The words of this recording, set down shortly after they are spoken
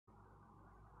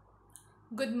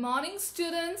Good morning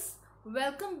students.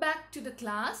 Welcome back to the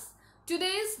class.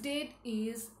 Today's date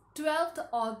is 12th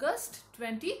August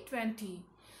 2020.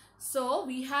 So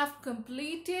we have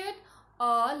completed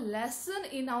a lesson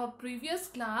in our previous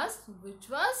class which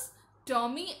was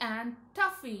Tommy and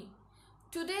Tuffy.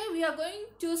 Today we are going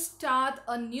to start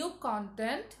a new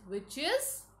content which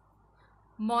is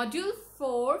Module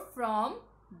 4 from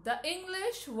the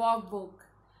English workbook.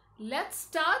 Let's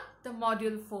start the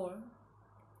Module 4.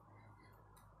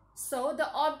 So the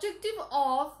objective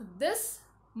of this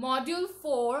module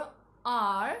 4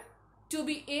 are to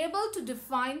be able to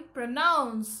define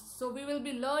pronouns. So we will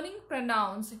be learning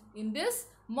pronouns in this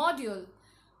module.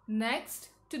 Next,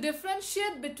 to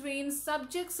differentiate between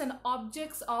subjects and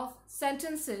objects of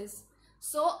sentences.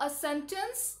 So a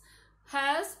sentence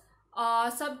has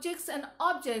subjects and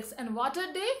objects, and what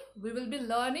are they? We will be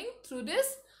learning through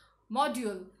this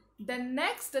module. Then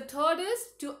next, the third is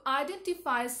to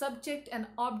identify subject and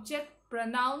object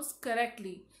pronouns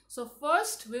correctly. So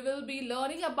first we will be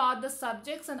learning about the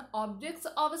subjects and objects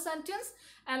of a sentence,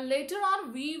 and later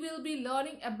on we will be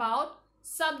learning about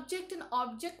subject and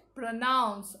object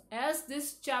pronouns. As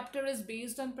this chapter is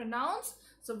based on pronouns,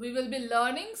 so we will be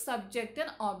learning subject and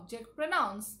object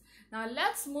pronouns. Now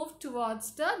let's move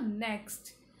towards the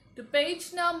next, to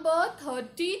page number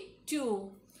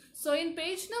 32. So in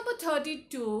page number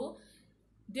 32,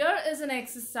 there is an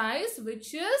exercise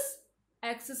which is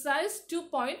exercise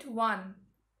 2.1.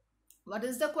 What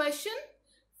is the question?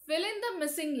 Fill in the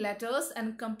missing letters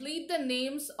and complete the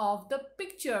names of the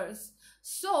pictures.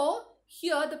 So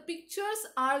here the pictures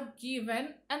are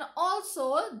given and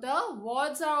also the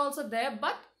words are also there,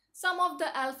 but some of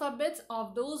the alphabets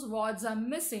of those words are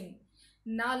missing.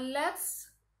 Now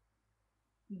let's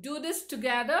do this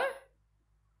together.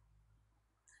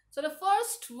 So the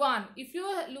first one, if you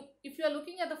are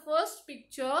looking at the first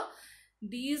picture,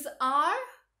 these are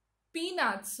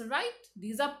peanuts, right?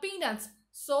 These are peanuts.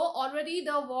 So already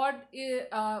the word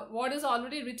is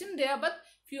already written there, but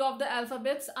few of the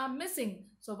alphabets are missing.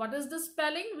 So what is the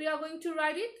spelling? We are going to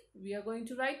write it. We are going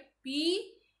to write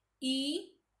P-E-A-N-U-T-S.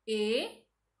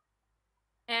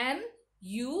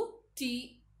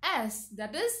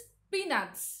 That is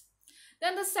peanuts.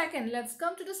 Then the second, let's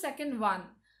come to the second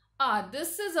one.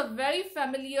 This is a very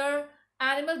familiar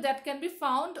animal that can be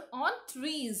found on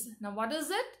trees. Now what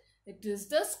is it? It is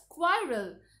the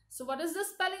squirrel. So what is the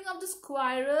spelling of the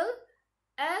squirrel?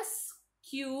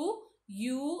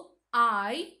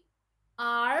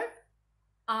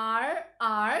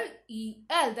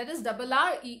 S-Q-U-I-R-R-R-E-L. That is double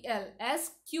R-E-L.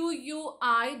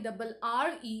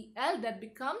 S-Q-U-I-R-R-E-L. That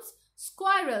becomes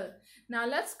squirrel. Now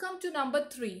let's come to number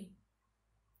 3.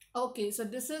 Okay, so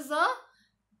this is a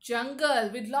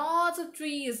jungle with lots of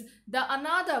trees.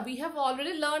 We have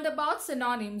already learned about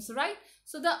synonyms, right?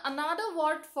 So the another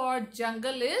word for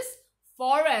jungle is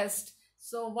forest.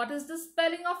 So what is the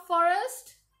spelling of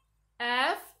forest?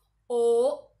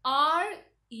 F-O-R-E-S-T.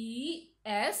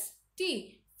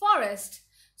 Forest.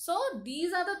 So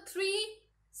these are the 3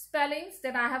 spellings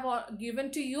that I have given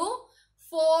to you.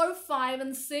 4, 5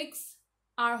 and 6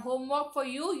 are homework for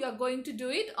you. You are going to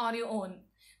do it on your own.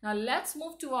 Now let's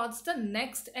move towards the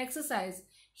next exercise.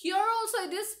 Here also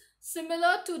it is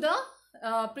similar to the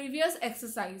previous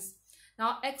exercise.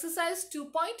 Now exercise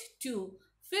 2.2. Fill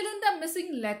in the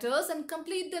missing letters and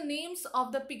complete the names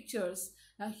of the pictures.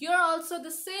 Now here also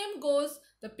the same goes.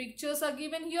 The pictures are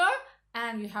given here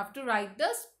and you have to write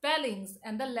the spellings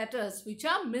and the letters which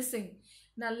are missing.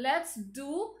 Now let's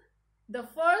do the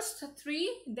first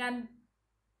 3, then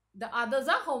the others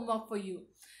are homework for you.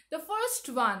 The first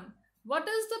one. What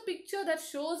is the picture that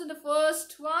shows in the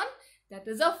first one? That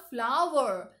is a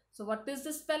flower. So what is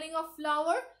the spelling of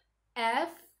flower?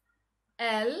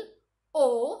 F-L-O-W-E-R.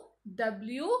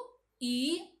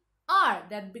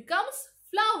 That becomes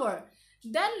flower.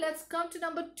 Then let's come to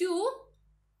number 2.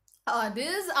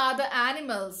 These are the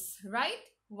animals, right?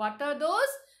 What are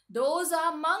those? Those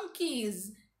are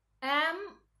monkeys.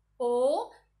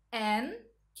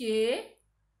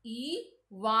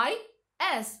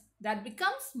 M-O-N-K-E-Y-S. That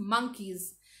becomes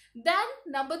monkeys. Then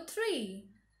number 3.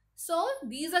 So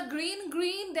these are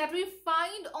green that we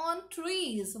find on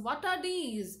trees. What are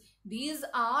these? These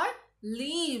are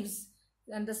leaves.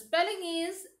 And the spelling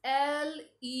is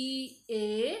L-E-A-V-E-S.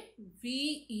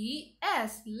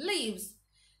 Leaves.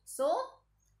 So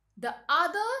the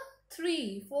other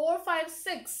 3, 4, 5,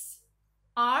 6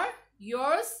 are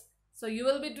yours. So you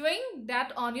will be doing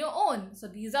that on your own. So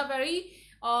these are very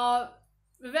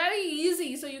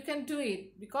easy, so you can do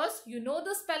it because you know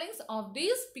the spellings of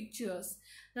these pictures.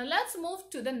 Now let's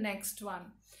move to the next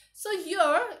one. So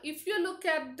here if you look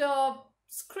at the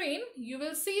screen, you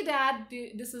will see that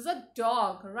this is a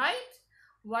dog, right?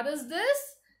 What is this?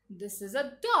 This is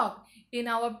a dog. In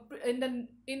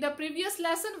the previous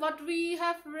lesson, what we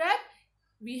have read?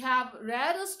 We have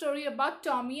read a story about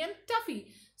Tommy and Tuffy.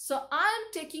 So I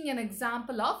am taking an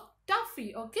example of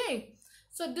Tuffy, okay?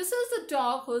 So this is the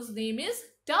dog whose name is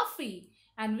Tuffy.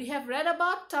 And we have read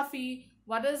about Tuffy.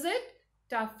 What is it?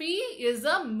 Tuffy is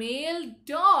a male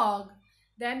dog.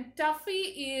 Then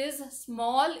Tuffy is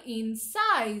small in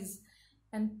size.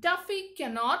 And Tuffy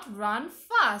cannot run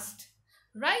fast,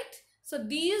 right? So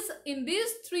in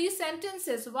these three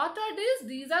sentences, what are these?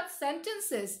 These are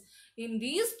sentences. In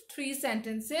these three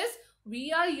sentences,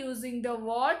 we are using the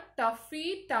word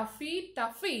Tuffy, Tuffy,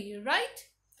 Tuffy, right?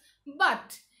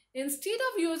 But instead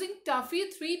of using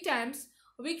Tuffy 3 times,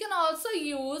 we can also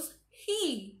use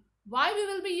he. Why we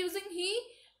will be using he?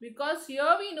 Because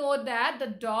here we know that the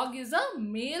dog is a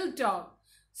male dog.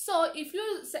 So if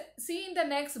you see in the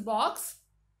next box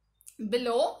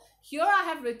below, here I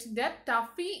have written that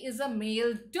Tuffy is a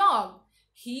male dog.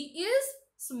 He is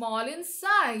small in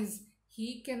size.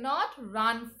 He cannot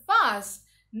run fast.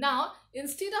 Now,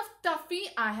 instead of Tuffy,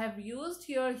 I have used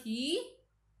here he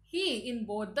in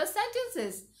both the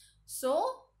sentences. So,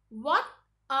 what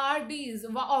are these?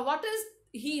 Or what is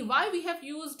he? Why we have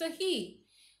used a he?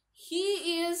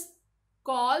 He is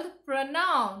called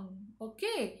pronoun.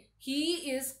 Okay,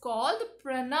 he is called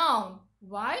pronoun.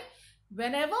 Why?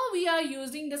 Whenever we are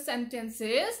using the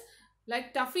sentences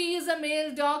like Tuffy is a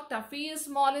male dog, Tuffy is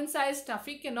small in size,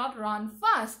 Tuffy cannot run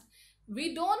fast,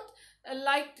 we don't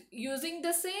like using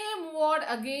the same word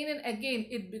again and again.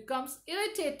 It becomes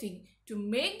irritating. To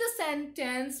make the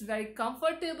sentence very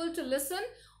comfortable to listen,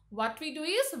 what we do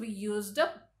is we use the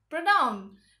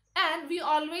pronoun, and we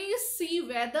always see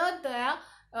whether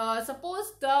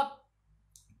suppose the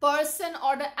person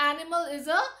or the animal is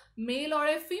a male or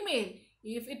a female.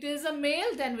 If it is a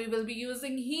male, then we will be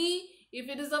using he. If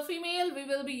it is a female, we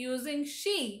will be using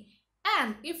she.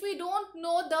 And if we don't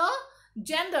know the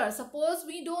gender, suppose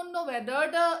we don't know whether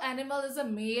the animal is a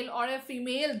male or a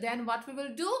female, then what we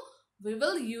will do? We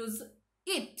will use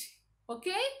it.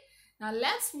 Okay? Now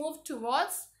let's move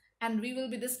towards, and we will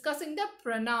be discussing the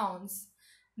pronouns.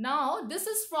 Now this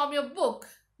is from your book.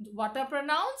 What are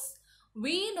pronouns?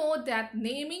 We know that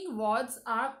naming words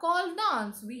are called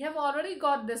nouns. We have already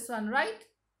got this one, right?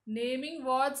 Naming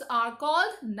words are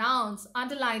called nouns.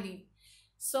 Underlining.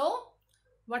 So,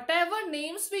 whatever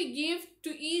names we give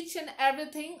to each and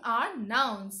everything are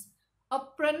nouns. A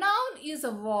pronoun is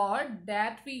a word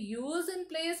that we use in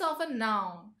place of a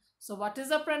noun. So, what is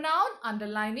a pronoun?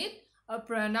 Underline it. A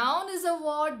pronoun is a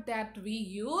word that we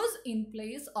use in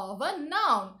place of a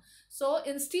noun. So,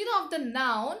 instead of the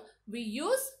noun, we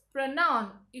use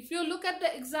pronoun. If you look at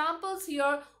the examples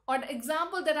here, or the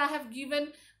example that I have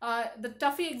given, the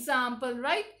Tuffy example,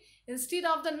 right? Instead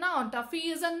of the noun, Tuffy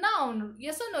is a noun.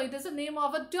 Yes or no? It is a name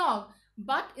of a dog.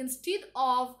 But instead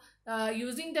of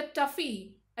using the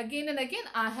Tuffy again and again,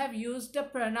 I have used the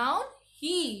pronoun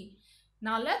he.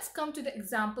 Now let's come to the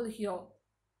example here.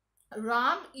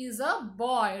 Ram is a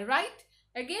boy, right?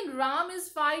 Again, Ram is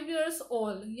 5 years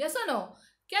old. Yes or no?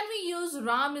 Can we use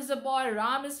Ram is a boy,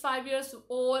 Ram is 5 years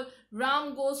old,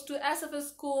 Ram goes to SFS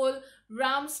school,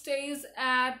 Ram stays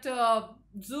at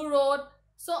Zoo Road.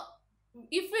 So,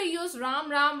 if we use Ram,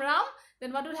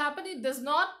 then what will happen?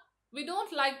 We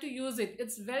don't like to use it.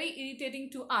 It's very irritating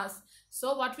to us.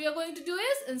 So, what we are going to do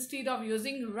is, instead of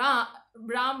using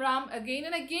Ram again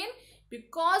and again,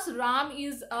 because Ram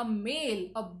is a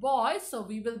male, a boy, so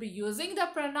we will be using the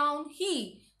pronoun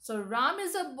he. So, Ram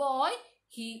is a boy.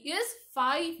 He is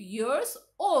 5 years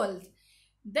old.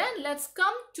 Then let's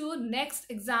come to next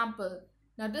example.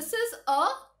 Now this is a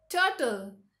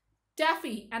turtle,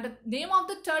 Taffy, and the name of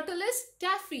the turtle is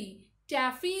Taffy.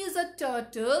 Taffy is a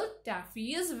turtle.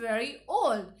 Taffy is very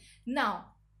old. Now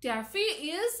Taffy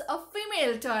is a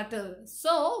female turtle.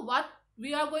 So what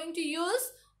we are going to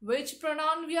use? Which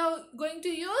pronoun we are going to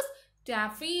use?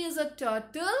 Taffy is a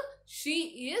turtle.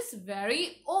 She is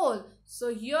very old.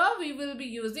 So here we will be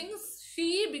using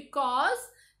she because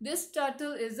this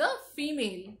turtle is a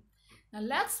female. Now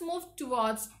let's move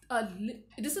towards,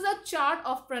 this is a chart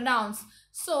of pronouns.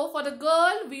 So for the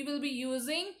girl, we will be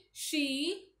using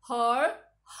she, her,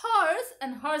 hers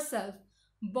and herself.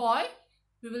 Boy,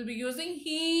 we will be using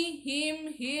he,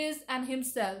 him, his and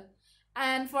himself.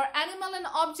 And for animal and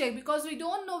object, because we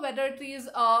don't know whether it is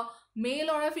a male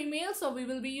or a female, so we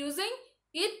will be using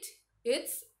it,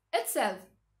 itself.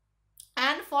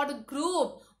 And for the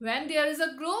group, when there is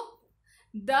a group,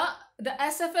 the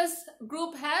SFS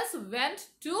group has went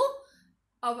to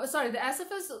the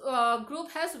SFS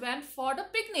group has went for the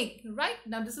picnic, right?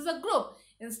 Now this is a group.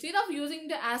 Instead of using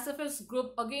the SFS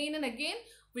group again and again,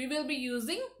 we will be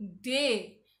using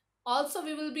they. Also,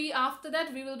 we will be, after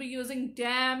that, we will be using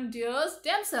them, theirs,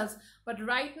 themselves. But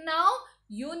right now,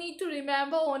 you need to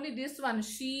remember only this one: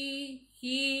 she,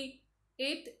 he,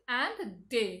 it, and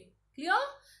they. Clear?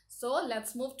 So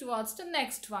let's move towards the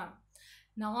next one.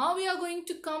 Now we are going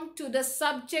to come to the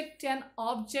subject and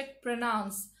object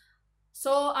pronouns.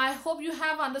 So I hope you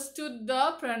have understood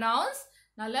the pronouns.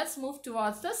 Now let's move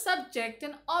towards the subject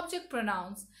and object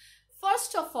pronouns.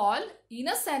 First of all, in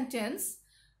a sentence,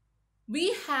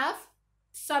 we have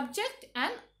subject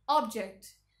and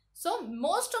object. So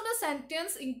most of the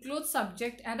sentence includes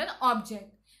subject and an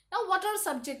object. Now what are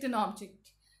subject and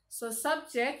object? So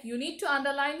subject, you need to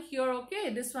underline here,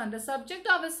 okay, this one. The subject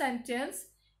of a sentence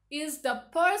is the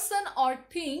person or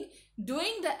thing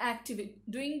doing the activity,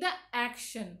 doing the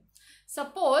action.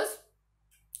 Suppose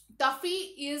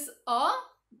Tuffy is a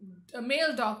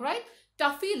male dog, right?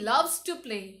 Tuffy loves to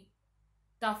play.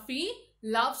 Tuffy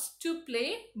loves to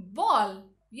play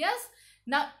ball. Yes.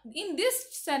 Now in this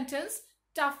sentence,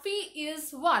 Tuffy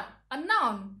is what? A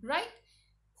noun, right?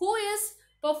 Who is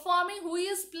performing? Who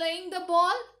is playing the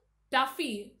ball?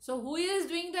 Tuffy. So who is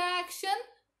doing the action?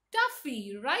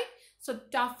 Tuffy, right? So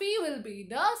Tuffy will be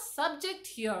the subject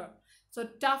here. So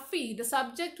Tuffy, the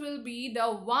subject will be the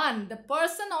one, the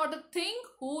person or the thing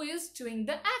who is doing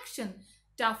the action.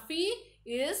 Tuffy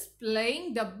is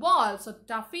playing the ball. So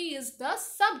Tuffy is the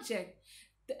subject.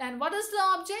 And what is the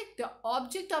object? The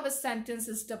object of a sentence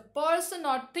is the person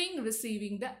or thing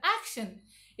receiving the action.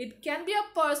 It can be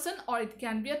a person or it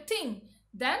can be a thing.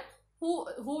 Then who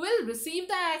will receive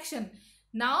the action?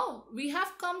 Now we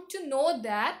have come to know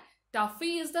that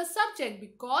Tuffy is the subject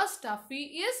because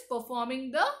Tuffy is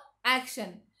performing the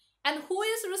action. And who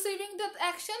is receiving that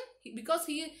action? Because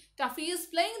Tuffy is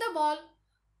playing the ball.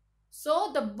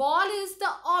 So the ball is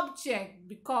the object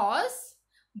because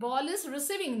ball is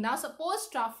receiving. Now suppose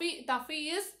Tuffy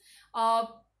is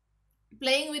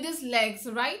playing with his legs,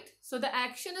 right? So the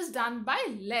action is done by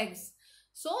legs.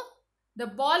 So the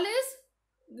ball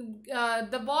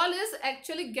is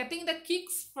actually getting the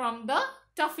kicks from the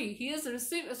Tuffy.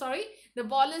 The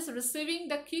ball is receiving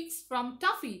the kicks from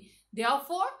Tuffy.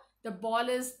 Therefore, the ball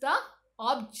is the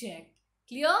object.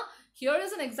 Clear? Here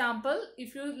is an example.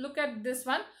 If you look at this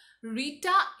one,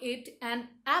 Rita ate an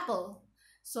apple.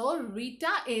 So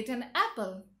Rita ate an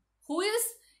apple. Who is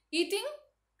eating?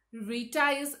 Rita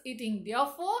is eating.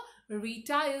 Therefore,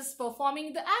 Rita is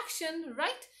performing the action,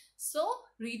 right? So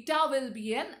Rita will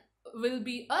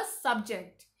be a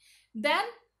subject. Then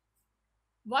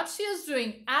what she is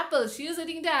doing? Apple. She is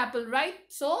eating the apple, right?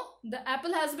 So the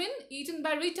apple has been eaten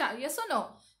by Rita. Yes or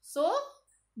no? So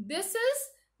this is,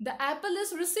 the apple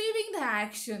is receiving the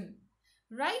action,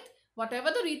 right? Whatever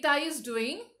the Rita is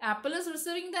doing, apple is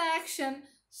receiving the action.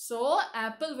 So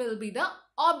apple will be the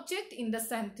object in the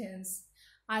sentence.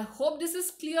 I hope this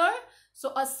is clear.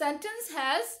 So a sentence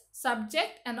has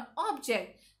subject and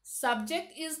object.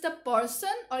 Subject is the person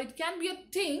or it can be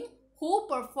a thing who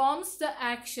performs the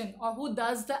action or who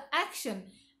does the action.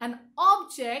 An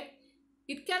object,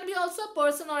 it can be also a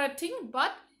person or a thing,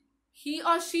 but he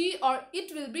or she or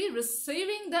it will be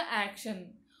receiving the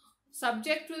action.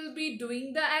 Subject will be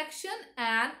doing the action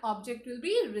and object will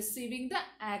be receiving the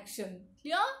action.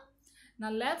 Clear?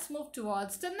 Now let's move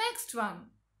towards the next one.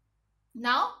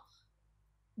 Now,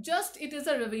 just it is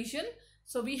a revision.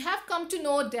 So we have come to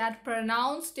know that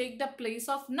pronouns take the place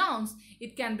of nouns.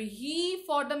 It can be he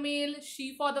for the male,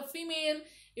 she for the female.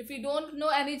 If you don't know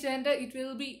any gender, it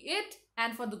will be it,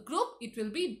 and for the group, it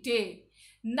will be they.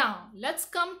 Now, let's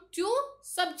come to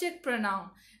subject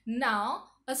pronoun. Now,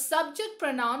 a subject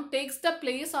pronoun takes the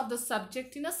place of the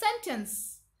subject in a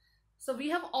sentence. So we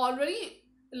have already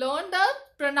learned the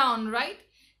pronoun, right?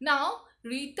 Now,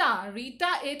 Rita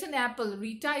ate an apple.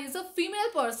 Rita is a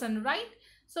female person, right?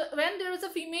 So when there is a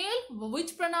female,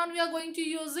 which pronoun we are going to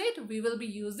use it? We will be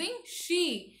using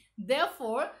she.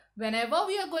 Therefore, whenever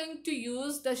we are going to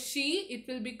use the she, it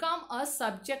will become a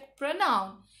subject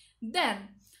pronoun. Then,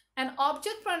 an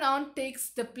object pronoun takes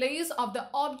the place of the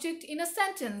object in a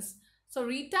sentence. So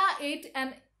Rita ate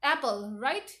an apple,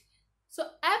 right? So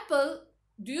apple,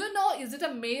 do you know, is it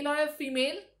a male or a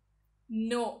female?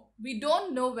 No, we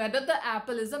don't know whether the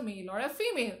apple is a male or a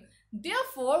female.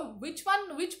 Therefore, which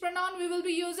pronoun we will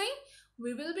be using?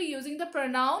 We will be using the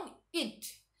pronoun it.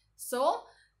 So,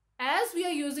 as we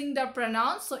are using the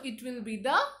pronoun, so it will be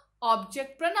the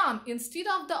object pronoun. Instead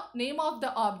of the name of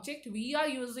the object, we are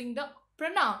using the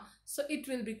pronoun. So, it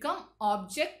will become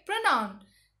object pronoun.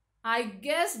 I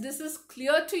guess this is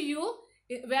clear to you.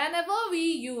 whenever we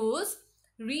use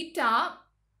Rita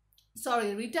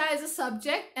is a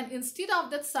subject, and instead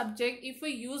of that subject, if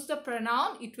we use the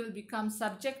pronoun, it will become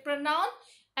subject pronoun.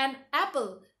 And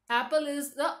apple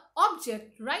is the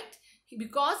object, right?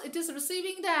 Because it is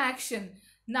receiving the action.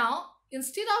 Now,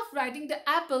 instead of writing the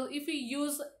apple, if we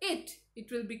use it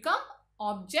will become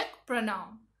object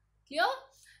pronoun. Clear?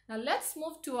 Now, let's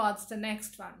move towards the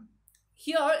next one.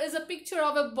 Here is a picture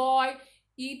of a boy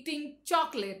eating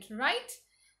chocolate, right?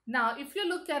 Now, if you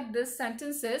look at this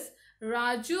sentences,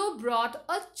 Raju brought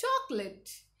a chocolate.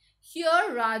 Here,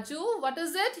 Raju, what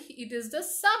is it? It is the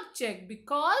subject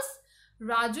because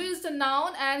Raju is the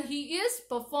noun and he is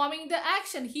performing the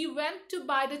action. He went to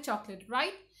buy the chocolate,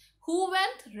 right? Who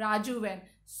went? Raju went.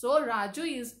 So,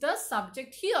 Raju is the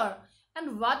subject here.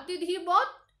 And what did he bought?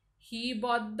 He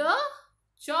bought the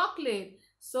chocolate.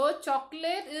 So,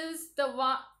 chocolate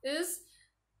is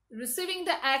receiving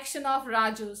the action of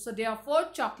Raju. So, therefore,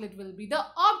 chocolate will be the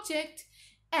object.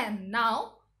 And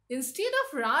now, instead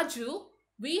of Raju,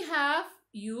 we have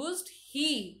used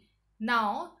he.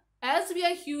 Now, as we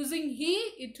are using he,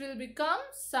 it will become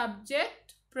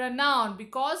subject pronoun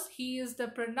because he is the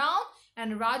pronoun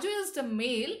and Raju is the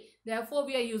male. Therefore,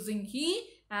 we are using he,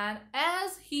 and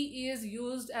as he is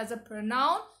used as a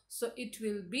pronoun, so it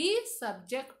will be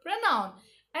subject pronoun.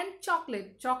 And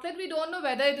chocolate we don't know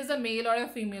whether it is a male or a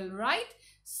female, right?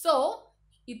 So,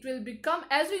 it will become,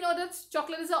 as we know that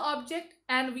chocolate is an object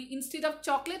and we instead of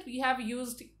chocolate, we have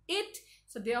used it.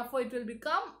 So, therefore, it will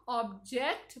become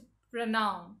object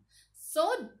pronoun.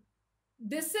 So,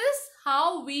 this is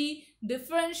how we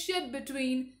differentiate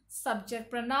between subject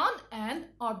pronoun and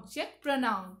object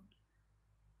pronoun.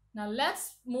 Now,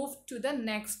 let's move to the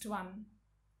next one.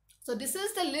 So, this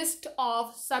is the list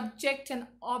of subject and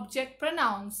object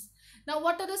pronouns. Now,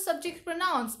 what are the subject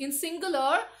pronouns? In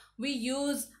singular, we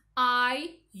use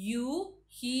I, you,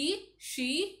 he,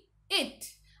 she,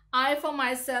 it. I for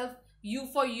myself, you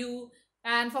for you,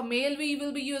 and for male we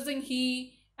will be using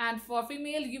he, and for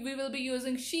female we will be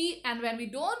using she, and when we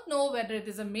don't know whether it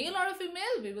is a male or a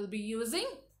female, we will be using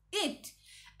it.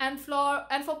 And for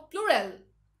plural,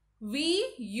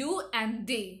 we, you, and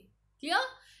they. Clear?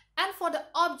 And for the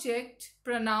object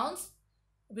pronouns,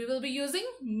 we will be using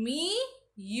me,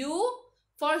 you,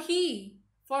 for he.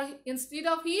 Instead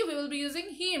of he, we will be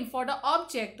using him for the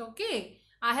object. Okay,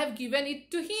 I have given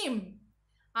it to him.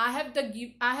 I have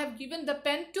given the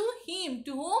pen to him.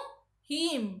 To whom?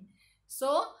 Him.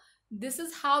 So, this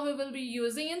is how we will be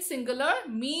using in singular,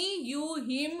 me, you,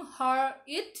 him, her,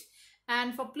 it.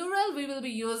 And for plural, we will be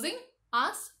using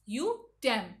us, you,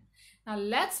 them. Now,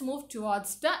 let's move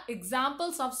towards the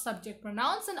examples of subject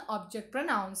pronouns and object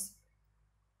pronouns.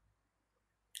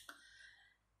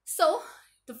 So,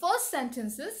 the first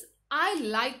sentence is, I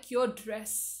like your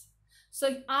dress.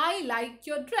 So, I like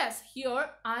your dress.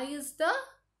 Here, I is the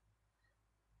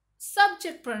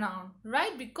subject pronoun,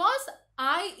 right? Because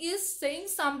I is saying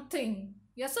something.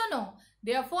 Yes or no?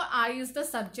 Therefore, I is the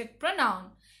subject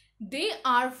pronoun. They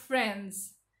are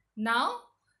friends. Now,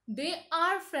 they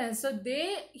are friends. So,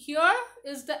 they here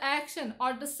is the action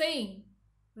or the saying,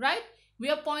 right? We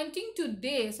are pointing to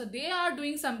they. So, they are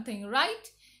doing something,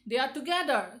 right? They are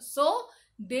together. So,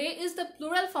 they is the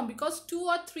plural form because 2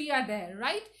 or 3 are there,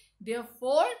 right?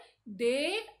 Therefore,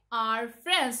 they are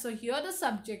friends. So, here the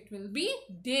subject will be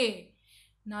they.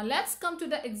 Now, let's come to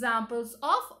the examples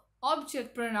of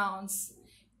object pronouns.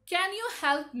 Can you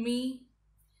help me?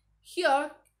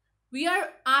 Here, we are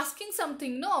asking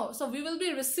something, no. So, we will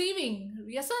be receiving,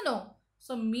 yes or no.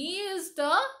 So, me is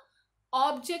the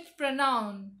object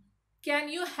pronoun. Can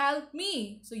you help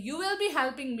me? So, you will be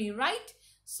helping me, right?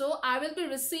 So, I will be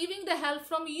receiving the help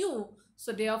from you.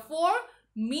 So, therefore,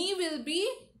 me will be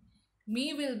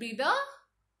the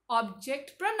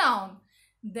object pronoun.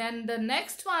 Then the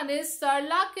next one is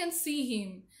Sarla can see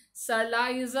him.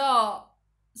 Sarla is a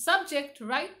subject,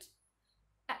 right?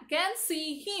 Can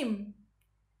see him.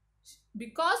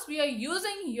 Because we are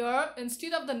using here,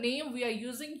 instead of the name, we are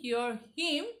using here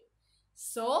him.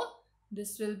 So,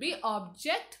 this will be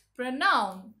object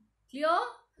pronoun. Clear?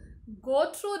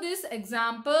 Go through these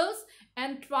examples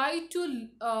and try to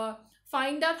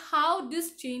find out how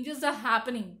these changes are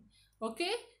happening.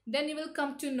 Okay? Then you will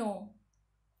come to know.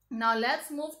 Now, let's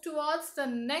move towards the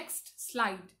next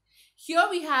slide. Here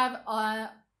we have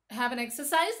an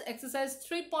exercise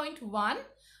 3.1.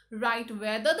 Write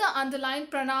whether the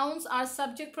underlined pronouns are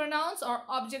subject pronouns or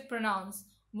object pronouns.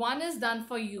 One is done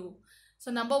for you. So,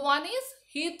 number 1 is,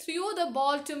 he threw the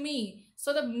ball to me.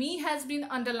 So, the me has been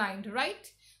underlined,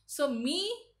 right? So, me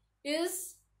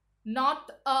is not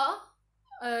a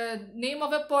name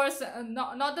of a person,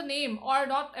 not the name, or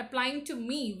not applying to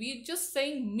me. We're just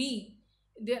saying me.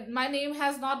 My name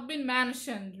has not been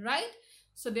mentioned, right?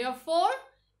 So therefore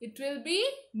it will be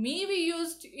me we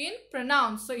used in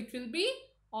pronouns. So it will be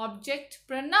object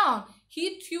pronoun.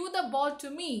 He threw the ball to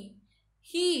me.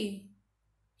 He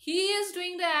is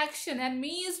doing the action and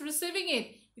me is receiving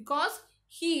it because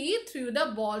he threw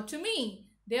the ball to me.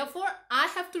 Therefore I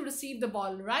have to receive the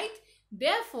ball, right?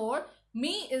 Therefore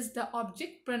me is the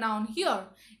object pronoun here.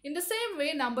 In the same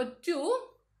way, number 2,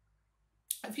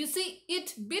 if you see,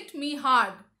 it bit me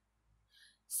hard.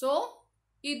 So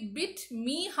it bit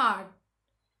me hard.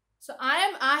 So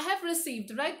I have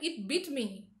received, right? It bit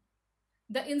me.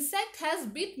 The insect has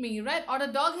bit me, right? Or the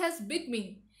dog has bit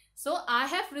me. So I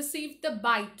have received the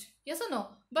bite. Yes or no?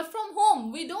 But from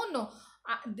whom? We don't know.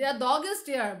 The dog is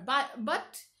there,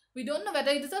 but we don't know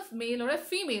whether it is a male or a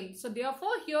female. So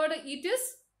therefore here the it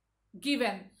is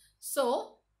given.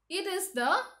 So it is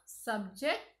the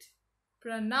subject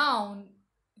pronoun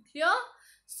here.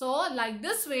 So like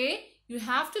this way you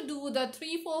have to do the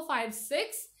 3, 4, 5,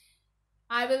 6.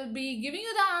 I will be giving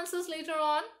you the answers later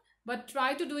on, but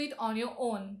try to do it on your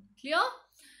own. Clear?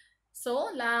 So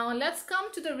now let's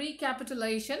come to the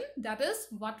recapitulation. That is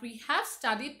what we have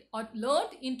studied or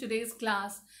learned in today's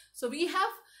class. So we have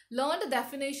learned the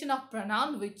definition of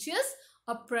pronoun, which is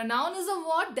a pronoun is a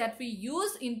word that we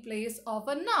use in place of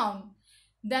a noun.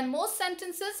 Then most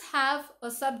sentences have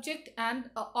a subject and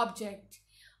an object.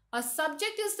 A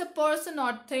subject is the person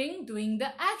or thing doing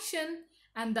the action,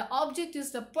 and the object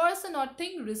is the person or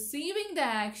thing receiving the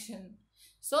action.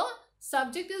 So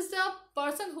subject is the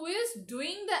person who is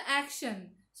doing the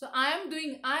action. So I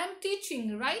am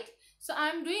teaching, right? So I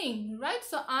am doing, right?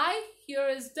 So I here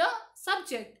is the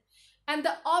subject. And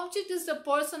the object is the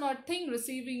person or thing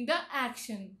receiving the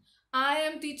action. I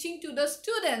am teaching to the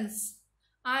students.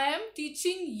 I am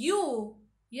teaching you.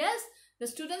 Yes, the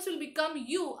students will become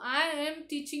you. I am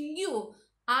teaching you.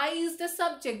 I is the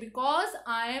subject because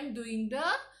I am doing the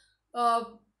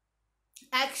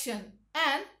action.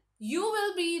 And you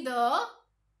will be the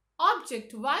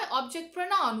object. Why object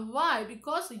pronoun? Why?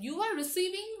 Because you are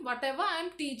receiving whatever I am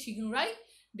teaching, right?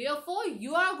 Therefore,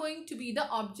 you are going to be the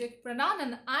object pronoun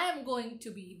and I am going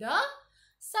to be the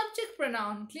subject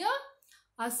pronoun. Clear?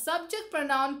 A subject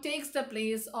pronoun takes the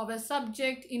place of a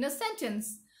subject in a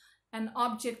sentence. An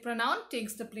object pronoun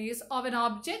takes the place of an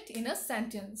object in a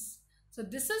sentence. So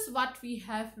this is what we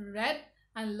have read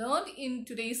and learned in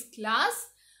today's class.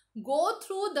 Go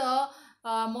through the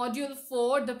module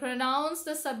 4, the pronouns,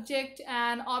 the subject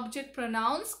and object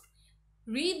pronouns.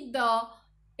 Read the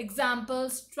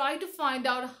examples, try to find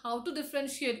out how to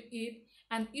differentiate it,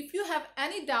 and if you have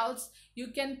any doubts you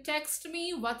can text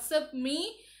me, WhatsApp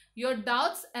me your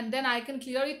doubts, and then I can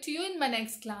clear it to you in my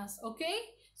next class. Okay,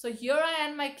 so here I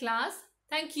end my class.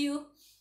 Thank you.